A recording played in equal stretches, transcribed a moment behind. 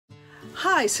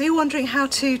Hi, so you're wondering how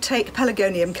to take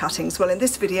pelargonium cuttings? Well, in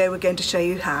this video we're going to show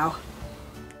you how.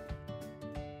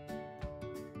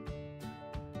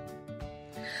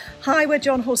 Hi, we're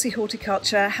John Horsey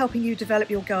Horticulture, helping you develop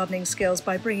your gardening skills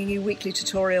by bringing you weekly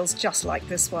tutorials just like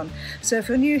this one. So if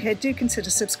you're new here, do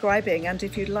consider subscribing, and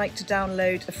if you'd like to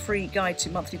download a free guide to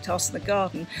monthly tasks in the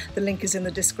garden, the link is in the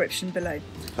description below.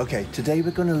 Okay, today we're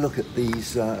going to look at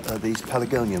these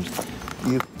pelargoniums.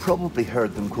 You've probably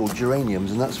heard them called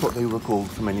geraniums, and that's what they were called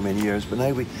for many, many years, but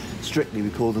now we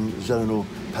call them zonal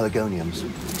pelargoniums.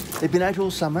 They've been out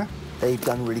all summer, they've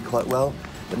done really quite well,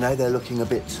 but now they're looking a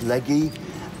bit leggy.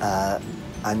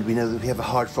 And we know that if we have a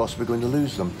hard frost, we're going to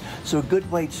lose them. So a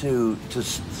good way to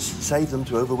save them,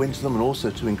 to overwinter them, and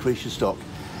also to increase your stock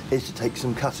is to take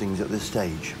some cuttings at this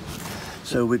stage.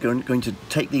 So we're going to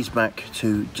take these back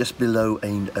to just below a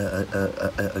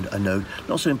node.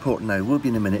 Not so important now, we'll be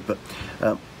in a minute, but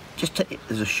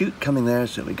there's a shoot coming there,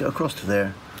 so we go across to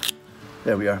there.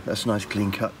 There we are, that's a nice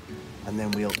clean cut. And then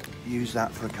we'll use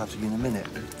that for a cutting in a minute.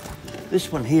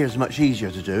 This one here is much easier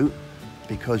to do,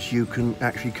 because you can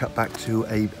actually cut back to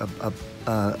a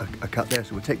cut there.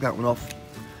 So we'll take that one off,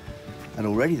 and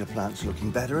already the plant's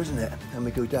looking better, isn't it? And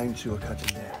we go down to a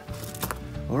cutting there.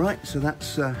 All right, so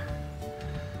that's the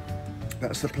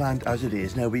plant as it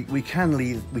is. Now we can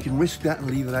risk that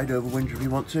and leave it out over winter if we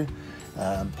want to.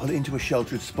 Put it into a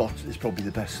sheltered spot is probably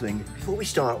the best thing. Before we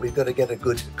start, we've got to get a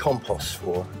good compost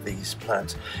for these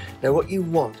plants. Now what you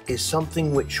want is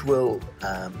something which will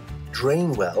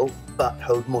drain well but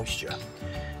hold moisture.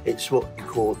 It's what you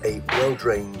call a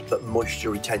well-drained but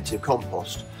moisture-retentive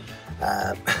compost.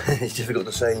 It's difficult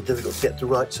to say and difficult to get to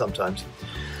right sometimes.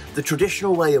 The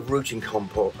traditional way of rooting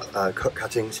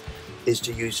cuttings is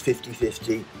to use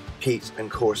 50-50 peat and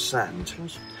coarse sand.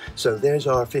 So there's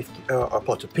our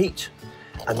pot of peat,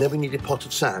 and then we need a pot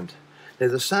of sand. Now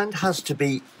the sand has to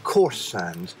be coarse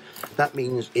sand. That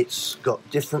means it's got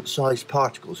different sized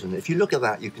particles in it. If you look at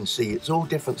that, you can see it's all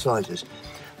different sizes.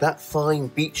 That fine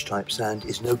beach type sand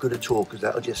is no good at all, because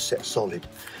that'll just set solid.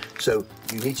 So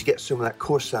you need to get some of that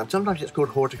coarse sand. Sometimes it's called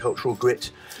horticultural grit.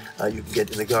 You can get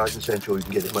it in the garden centre, or you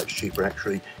can get it much cheaper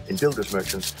actually in builders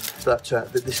merchants. But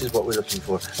this is what we're looking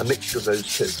for, a mixture of those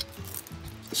two.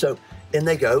 So in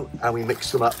they go, and we mix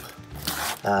them up.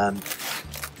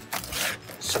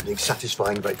 Something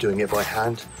satisfying about doing it by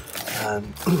hand.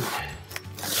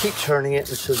 Keep turning it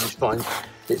until you find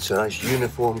it's a nice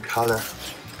uniform colour,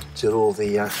 till all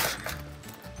the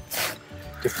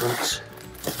different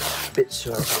bits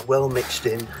are well mixed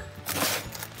in,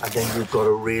 and then you've got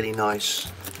a really nice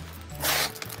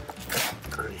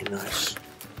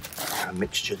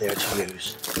mixture there to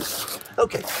use.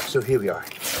 Okay, so here we are.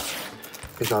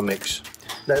 Here's our mix.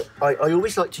 Now, I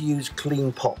always like to use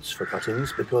clean pots for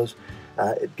cuttings, because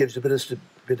it gives a bit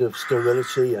of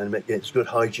sterility and it's good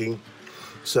hygiene.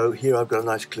 So here I've got a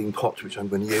nice clean pot which I'm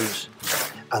going to use,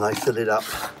 and I fill it up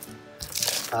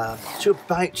to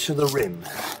about to the rim.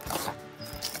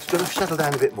 It's going to settle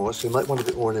down a bit more, so you might want a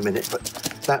bit more in a minute, but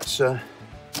that's where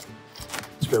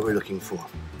we're looking for.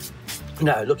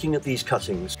 Now, looking at these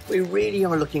cuttings, we really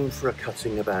are looking for a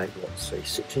cutting about, let's say,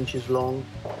 6 inches long.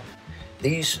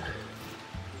 These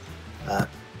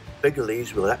bigger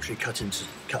leaves will actually cut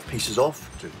pieces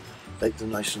off to make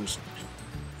them nice and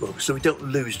well, so we don't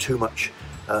lose too much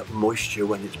moisture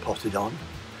when it's potted on.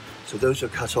 So those are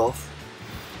cut off.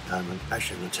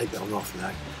 Actually, I'm going to take that one off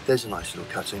now. There's a nice little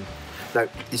cutting. Now,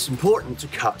 it's important to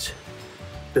cut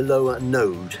below a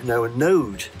node. Now, a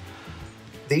node,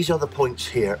 these are the points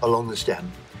here along the stem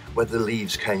where the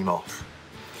leaves came off.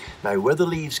 Now, where the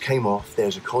leaves came off,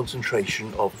 there's a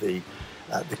concentration of the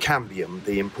cambium,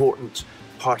 the important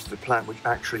part of the plant which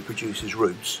actually produces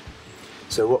roots.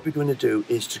 So what we're going to do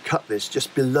is to cut this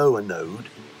just below a node,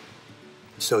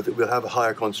 so that we'll have a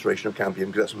higher concentration of cambium,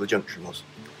 because that's where the junction was.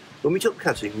 When we took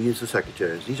cutting, we used the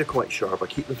secateurs. These are quite sharp. I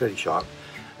keep them very sharp.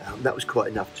 That was quite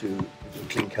enough to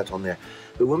clean cut on there.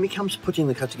 But when we come to putting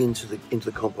the cutting into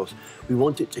the compost, we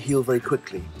want it to heal very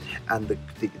quickly. And the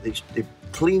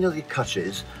cleaner the cut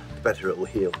is, the better it will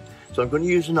heal. So I'm going to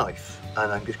use a knife,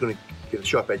 and I'm just going to give it a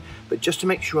sharp edge. But just to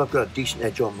make sure I've got a decent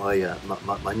edge on my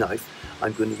knife,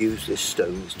 I'm going to use this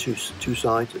stone. There's two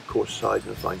sides, a coarse side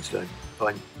and a fine stone,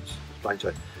 fine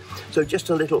side. So just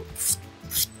a little,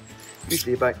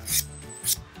 usually about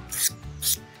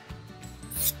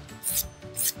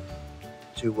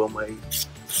 2 one way,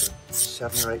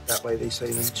 7 or 8 that way, they say,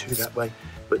 and then 2 that way.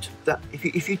 But that,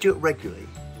 if you do it regularly,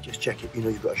 just check it, you know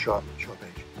you've got a sharp edge.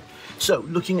 So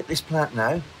looking at this plant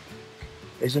now,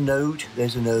 there's a node,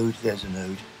 there's a node, there's a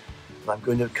node. And I'm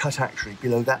going to cut actually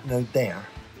below that node there,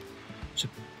 to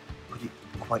put it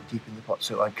quite deep in the pot.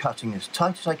 So I'm cutting as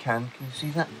tight as I can. Can you see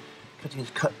that? Cutting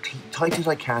as tight as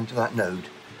I can to that node.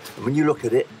 And when you look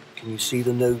at it, can you see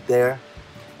the node there?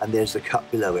 And there's the cut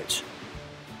below it.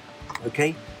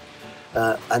 Okay.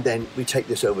 And then we take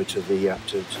this over to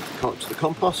the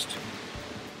compost.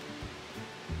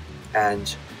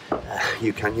 And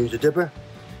you can use a dibber.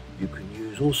 You can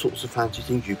use all sorts of fancy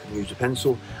things. You can use a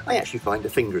pencil. I actually find a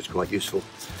finger is quite useful.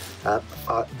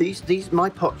 My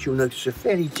pots, you'll notice, are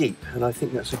fairly deep, and I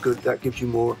think that's that gives you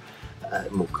more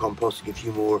compost, gives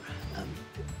you more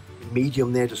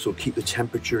medium there to sort of keep the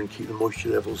temperature and keep the moisture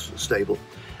levels stable.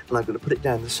 And I'm going to put it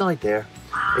down the side there,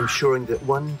 ensuring that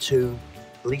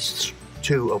at least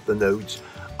two of the nodes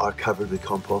are covered with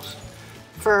compost.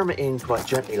 Firm it in quite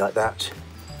gently like that,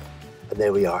 and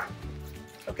there we are.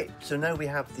 Okay, so now we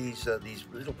have these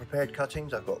little prepared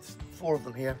cuttings. I've got 4 of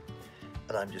them here,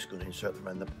 and I'm just going to insert them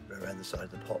around the side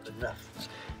of the pot. Enough.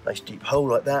 Nice deep hole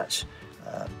like that.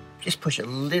 Just push it a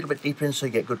little bit deeper in so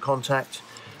you get good contact.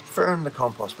 Firm the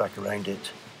compost back around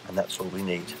it, and that's all we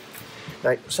need.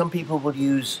 Now, some people will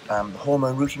use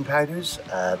hormone rooting powders.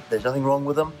 There's nothing wrong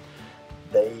with them.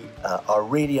 They are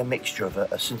really a mixture of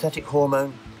a synthetic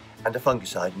hormone and a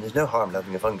fungicide, and there's no harm in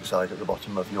having a fungicide at the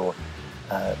bottom of your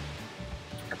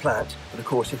plant. But of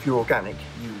course, if you're organic,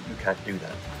 you can't do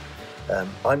that.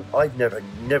 I've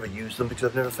never used them because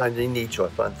I've never found any need to. I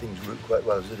find things root quite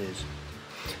well as it is.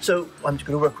 So I'm just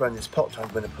going to work around this pot. I'm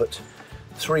going to put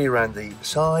 3 around the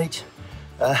side.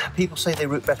 People say they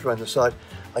root better around the side.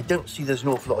 I don't see there's an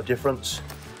awful lot of difference,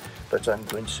 but I'm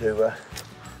going to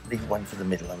leave 1 for the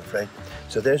middle, I'm afraid.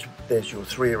 So there's your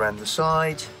 3 around the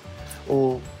side,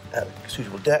 all at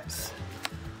suitable depth.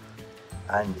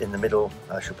 And in the middle,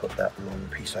 I shall put that long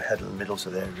piece I had in the middle, so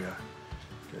there we are.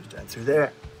 Goes down through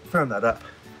there, firm that up,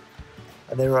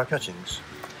 and there are our cuttings.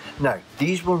 Now,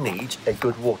 these will need a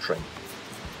good watering.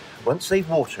 Once they've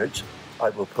watered, I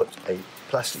will put a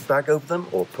plastic bag over them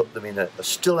or put them in a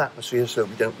still atmosphere so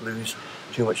we don't lose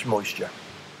too much moisture.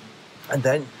 And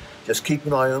then just keep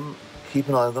an eye on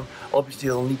them. Obviously,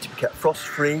 they'll need to be kept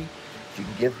frost-free. If you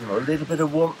can give them a little bit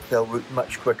of warmth, they'll root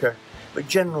much quicker. But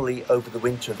generally, over the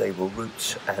winter, they will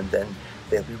root, and then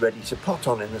they'll be ready to pot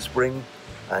on in the spring,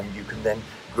 and you can then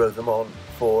grow them on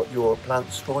for your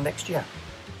plants for next year.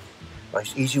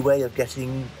 Nice, easy way of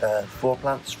getting 4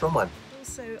 plants from 1.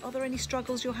 Also, are there any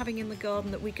struggles you're having in the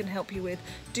garden that we can help you with?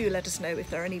 Do let us know if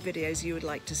there are any videos you would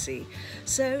like to see.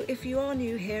 So if you are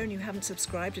new here and you haven't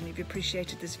subscribed and you've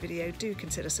appreciated this video, do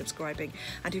consider subscribing.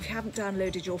 And if you haven't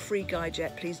downloaded your free guide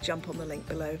yet, please jump on the link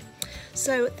below.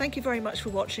 So thank you very much for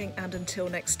watching, and until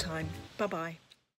next time, bye-bye.